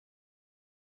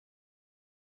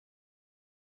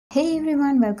Hey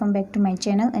everyone, welcome back to my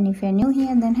channel, and if you are new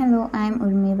here then hello, I am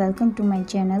Urmi. Welcome to my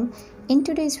channel. In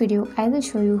today's video I will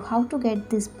show you how to get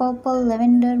this purple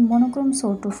lavender monochrome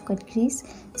sort of cut crease.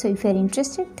 So if you are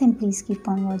interested then please keep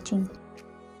on watching.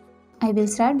 I will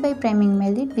start by priming my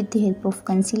lid with the help of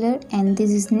concealer, and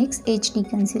this is NYX HD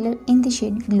concealer in the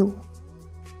shade Glow.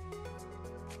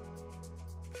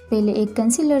 पहले एक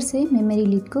concealer से मैं मेरी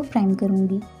lid को prime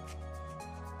करूंगी.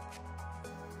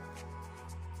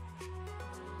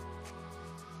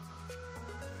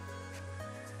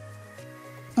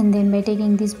 And then by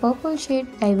taking this purple shade,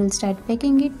 I will start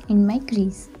packing it in my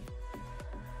crease.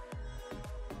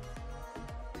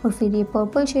 और फिर ये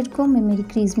पर्पल शेड को मैं मेरी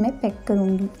क्रीज में पैक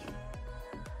करूंगी.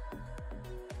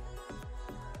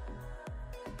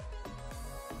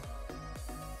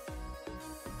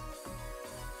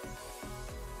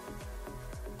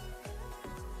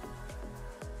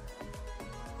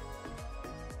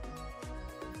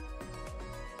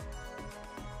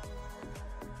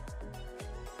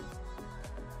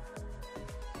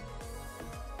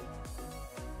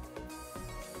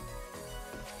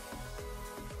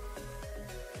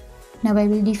 Now I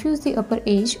will diffuse the upper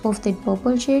edge of that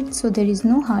purple shade so there is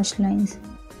no harsh lines.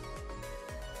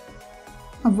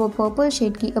 अब वो पर्पल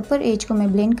शेड की अपर एज को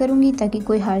मैं ब्लेंड करूंगी ताकि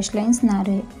कोई हार्श लाइंस ना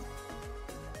रहे.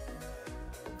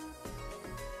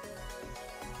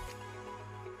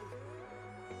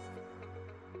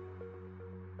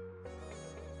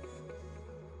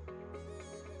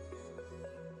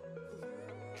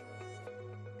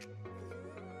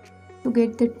 To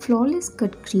get that flawless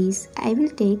cut crease, I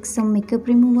will take some makeup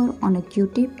remover on a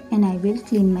Q-tip and I will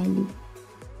clean my lid.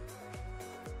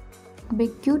 अब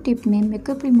एक Q-tip में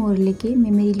मेकअप रिमूवर लेके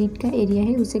मैं मेरी लिड का एरिया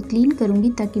है उसे क्लीन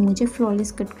करूंगी ताकि मुझे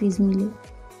फ्लॉलेस कट क्रीज मिले.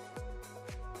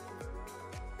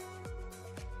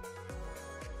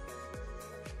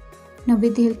 Now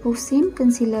with the help of same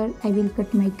concealer, I will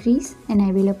cut my crease and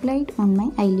I will apply it on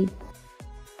my eyelid.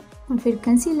 और फिर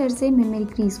कंसीलर से मैं मेरी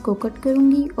क्रीज को कट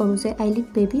करूंगी और उसे आईलिड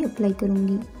पे भी अप्लाई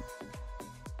करूंगी.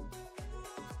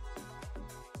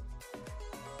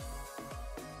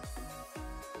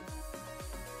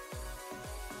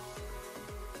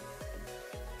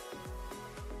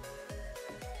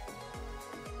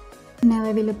 Now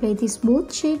I will apply these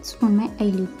both shades on my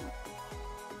eyelid.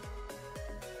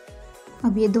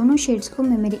 अब ये दोनों शेड्स को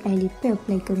मैं मेरी आईलिड पे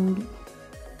अप्लाई करूंगी.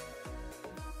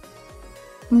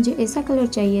 मुझे ऐसा कलर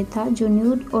चाहिए था जो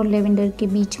न्यूड और लेवेंडर के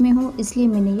बीच में हो, इसलिए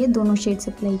मैंने ये दोनों शेड्स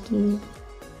अप्लाई किए.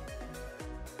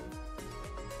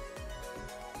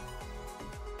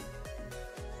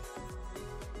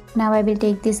 Now I will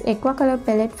take this aquacolor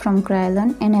palette from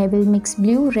Kryolan and I will mix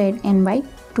blue, red and white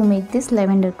to make this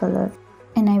lavender color.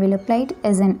 And I will apply it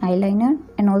as an eyeliner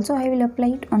and also I will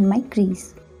apply it on my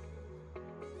crease.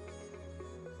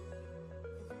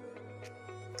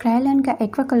 क्रायोलान का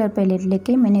aqua colour palette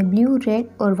लेके मैंने blue, red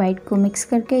और white को mix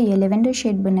करके ये lavender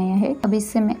shade बनाया है. अब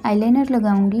इससे मैं आईलाइनर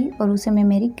लगाऊंगी और उसे मैं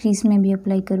मेरी क्रीज में भी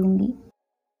अप्लाई करूंगी.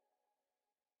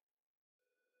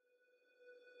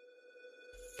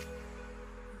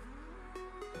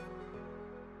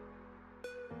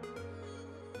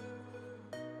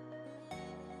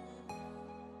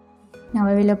 Now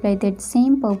I will apply that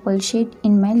same purple shade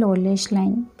in my lower lash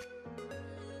line.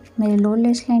 मेरे लोअर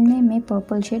लैश लाइन में मैं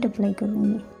पर्पल शेड अप्लाई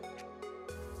करूंगी.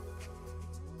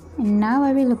 And now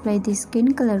I will apply the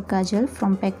skin color kajal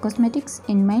from paccosmetics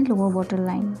in my lower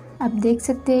waterline. आप देख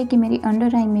सकते हैं कि मेरी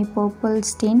अंडर आई में पर्पल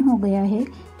स्टेन हो गया है.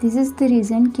 This is the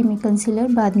reason कि मैं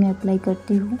कंसीलर बाद में अप्लाई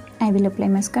करती हूँ. I will apply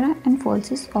mascara and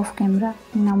falsies off camera.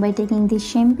 Now by taking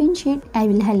this champagne shade, I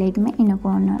will highlight my inner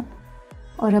corner.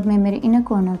 और अब मैं मेरे इनर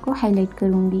कॉर्नर को हाईलाइट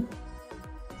करूंगी.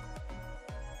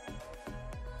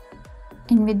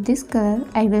 And with this color,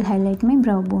 I will highlight my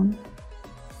brow bone.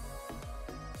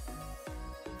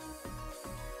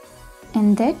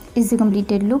 And that is the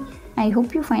completed look. I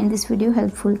hope you find this video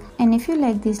helpful. And if you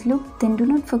like this look, then do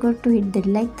not forget to hit the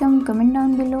like thumb, comment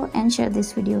down below and share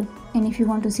this video. And if you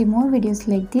want to see more videos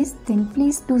like this, then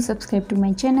please do subscribe to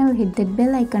my channel, hit that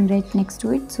bell icon right next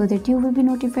to it so that you will be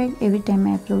notified every time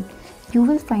I upload. You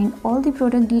will find all the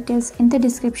product details in the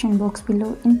description box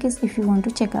below in case if you want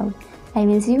to check out. I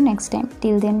will see you next time.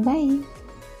 Till then, bye.